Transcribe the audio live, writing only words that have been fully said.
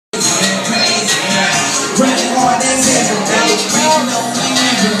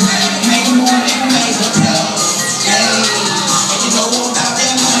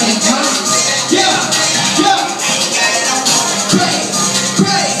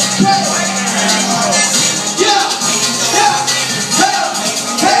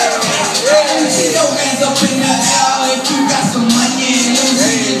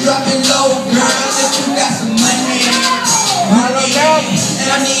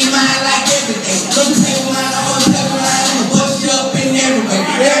mind like every day. Don't you pay line, I'm gonna pay line, I'm gonna bust you up in every way.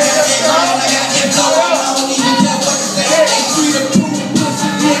 I got info, I don't even tell what to say. They free to prove it, pussy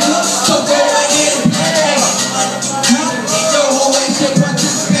nigga. So go ahead and play. Your whole way should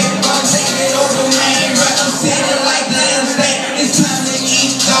participate. I'm taking it over, man. Representing like the interstate. It's time to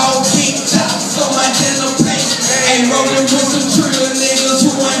eat dog, big chop, so much in the plate. Ain't rolling with some trill niggas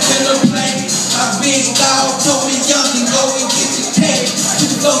who ain't finna play. My big dog told me young and go and get your cake. You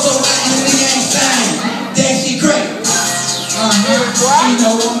go so hot and nigga ain't signed. That shit great. You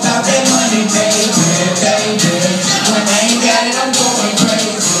know I'm about that money, baby, baby. When I ain't got it, I'm going crazy.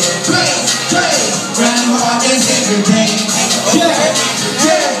 Crazy, crazy. Grinding hard, that's every day. Yeah,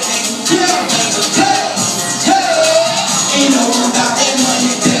 yeah, yeah. Hey, hey. You know I'm about that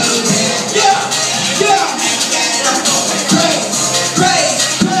money, baby. Yeah, yeah. I'm going crazy, crazy,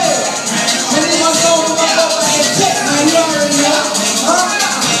 crazy. When it was over, my mother had check, man. You already know.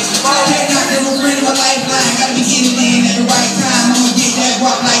 I can't knock that was ready my lifeline. Gotta be getting in at the right time. I'ma get that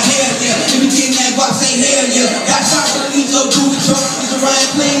guap like hell yeah. If you getting that guap, say hell yeah. Got shots for the leaves up, do it, truck. It's a Ryan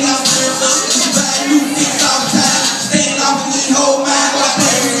clean out there. It's a bad new fix all the time. Staying off of this whole mind. While I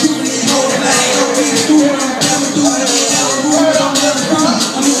play with you, this whole line. Go be the stupid, I'm never doing it. Never move it, I'm never doing it.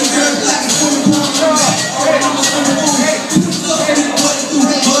 I'm looking girls like a swimming pool. I'm a swimming pool. Look at what it do.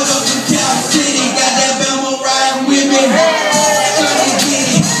 Put up in Cal City. Got that Bama riding with me.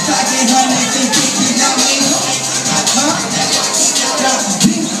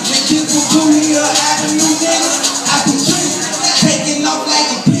 Taking off like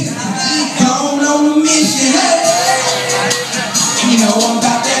a pig, gone on a mission. You know I'm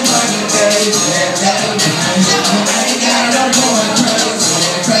about that money, baby. I ain't got it, I'm going crazy,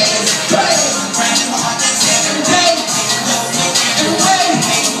 crazy, crazy. Grinding hard, that's every day. Every way.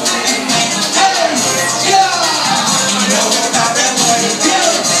 Hey, yeah. You know I'm about that money,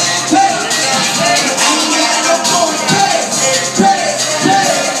 baby. I ain't got it, I'm going crazy, crazy,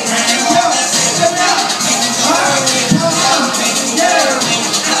 crazy. Grinding hard, that's every day.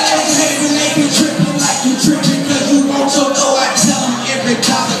 Tripping like you tripping cause you want your dough. I tell them every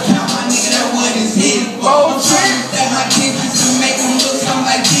dollar count, my nigga, that what is hidden for. I'm trying to stack my digits and make them look something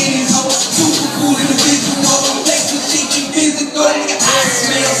like Dennis. Super cool in the visual, I'm flexing shit, you physical. Nigga, I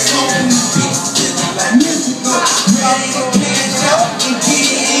smell smoke in this bitch, feeling like mystical. Ready to cash out and get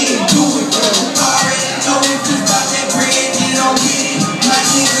it in, do it, bro. Already know if it's about that bread, then I'll get it. My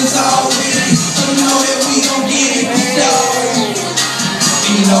niggas all with it, so you know that we gon' get it,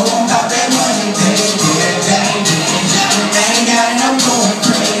 you know I'm about that money, baby, baby. When I ain't got it, I'm going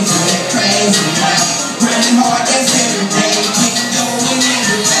crazy, crazy. Grinding hard, that's every day. Keep going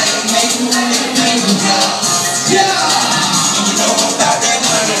every day. Make me want to pay the job. Yeah! You know I'm about that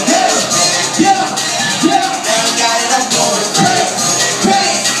money, baby. Yeah! Yeah! I ain't got it, I'm going crazy,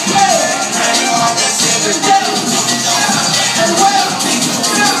 crazy, crazy. Grinding hard, that's every day. And well,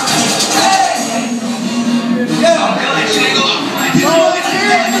 hey! Yeah!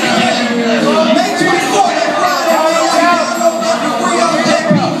 May 24th, that Friday, man. I'm gonna free all the dead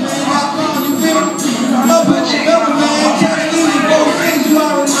people, man. You feel me? I'm gonna put you up, man. Tell the easy both things you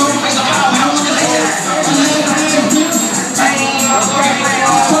already know.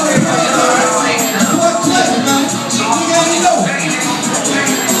 What clutch, man? You gotta know.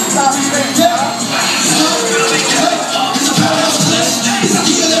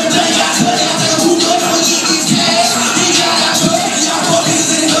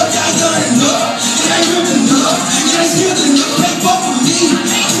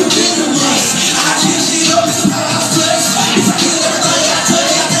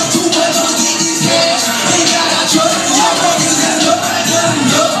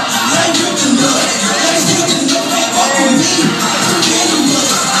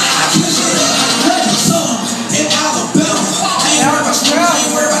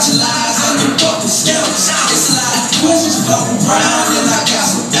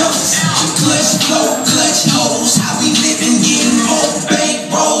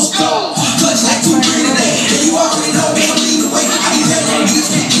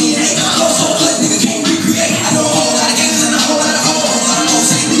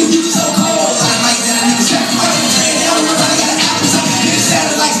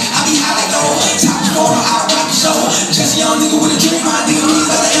 Just a young nigga with a dream, my nigga. Me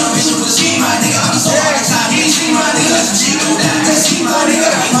got an ambition with a scheme, my nigga. I'm so hard at time, you ain't seen my nigga. Let's G go down, let's see my nigga.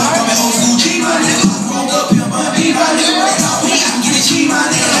 I'm an old school G, my nigga. Rolled up, pimp, my B, my nigga. When they talk me, I can get a G, my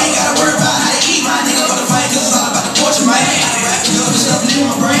nigga. I ain't gotta worry about how to eat, my nigga. For the fight, cause it's all about the fortune, man. I rap the other stuff in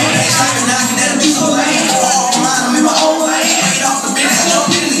my brain. Ain't stopping knocking, that'll be so lame. All mine, I'm in my own lane. Ain't off the bench, I know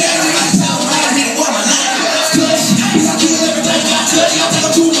in the game. I tell my nigga, what my name. Cause I kill everything I touch, I think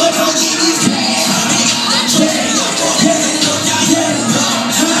I'm too much.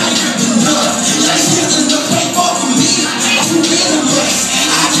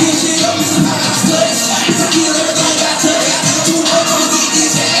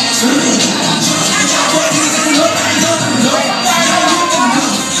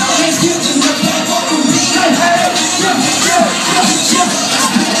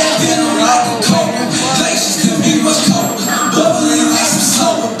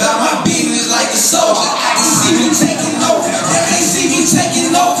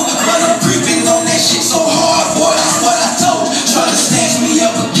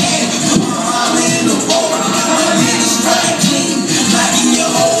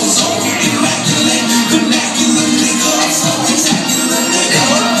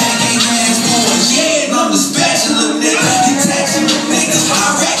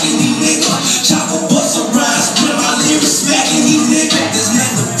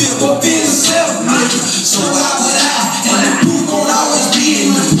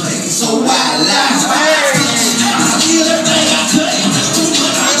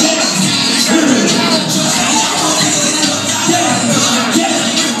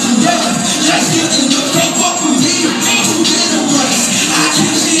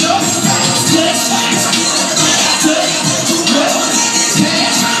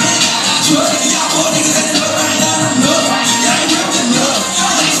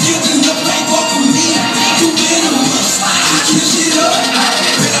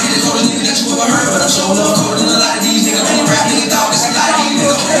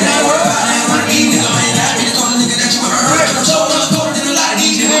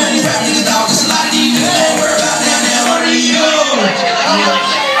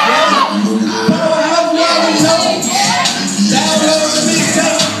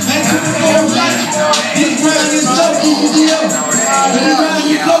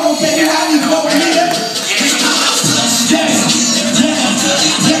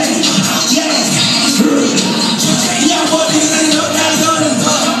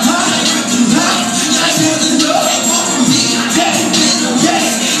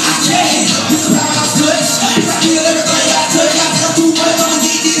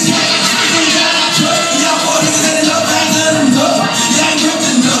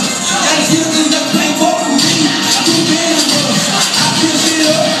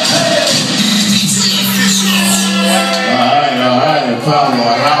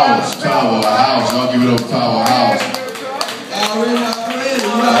 Powerhouse. I'll give it up, Powerhouse. You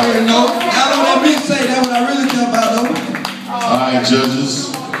already know. Y'all know that mixtape. That's what I really care about, though. Alright, judges.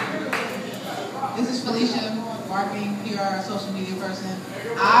 This is Felicia, marketing, PR, social media person.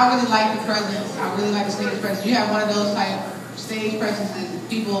 I really like the presence. I really like the stage presence. You have one of those type stage presences.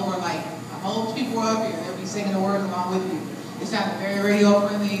 People were like, a whole bunch of people were up here. They'll be singing the words along with you. It sounded very radio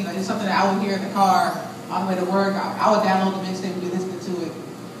friendly. Like, it's something that I would hear in the car on the way to work. I would download the mixtape and be listening to it.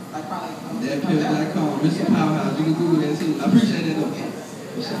 Like probably. Thatpills.com, Mr.Powerhouse. You can Google that too. I appreciate that though.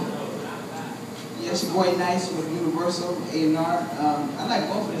 Yeah, it's your boy Nice with Universal A&R. I like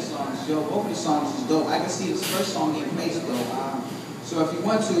both of the songs, yo. Both of the songs is dope. I can see this first song getting placed though. So if you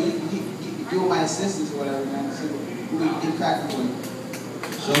want to, you can do my assistance or whatever, man. So we can get cracking with it.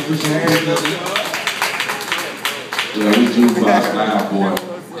 So for sure. Yeah, we jukebox live, boy.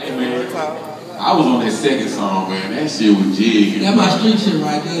 Hey, man. I was on that second song, man. That shit was jigging. That's my street shit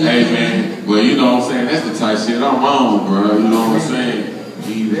right there. Hey, man. Well, you know what I'm saying? That's the type of shit I'm on, bro. You know what I'm saying?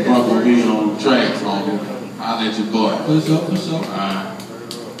 You fuck with me on the tracks, homie. I'll let your boy. For sure, for sure. Alright.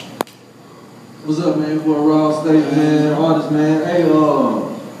 What's up, man? For a raw state, man. Artist, man. Hey,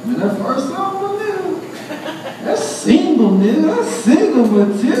 man, that first song, nigga. That's single, nigga. That's single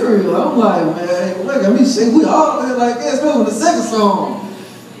material. I'm like, man, look at me shit. We all there like that, especially with the second song.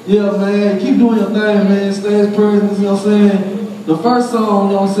 Yeah, man. Keep doing your thing, man. Stage presence, you know what I'm saying? The first song,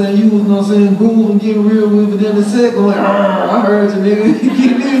 you know what I'm saying, you was, you know what I'm saying, grooving, getting real with it, but then the second, like, I heard you, nigga.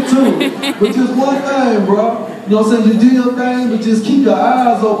 Get into it. But just one thing, bro. You know what I'm saying? You do your thing, but just keep your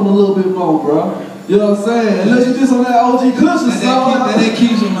eyes open a little bit more, bro. You know what I'm saying? Unless you just on that OG cushion song. That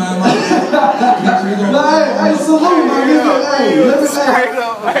keeps you, man. Hey, salute, my nigga. Hey, let me say,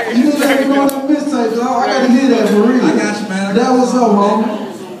 you need to let me know that mixtape, dog. I gotta hear that for real. I got you, man. That was up, homie.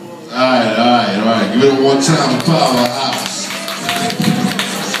 Alright. Give it up one time for Powerhouse.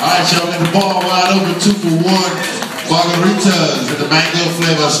 Alright, y'all, let the ball wide open 2 for 1. Margaritas and the mango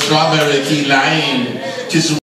flavor strawberry key lime. Kiss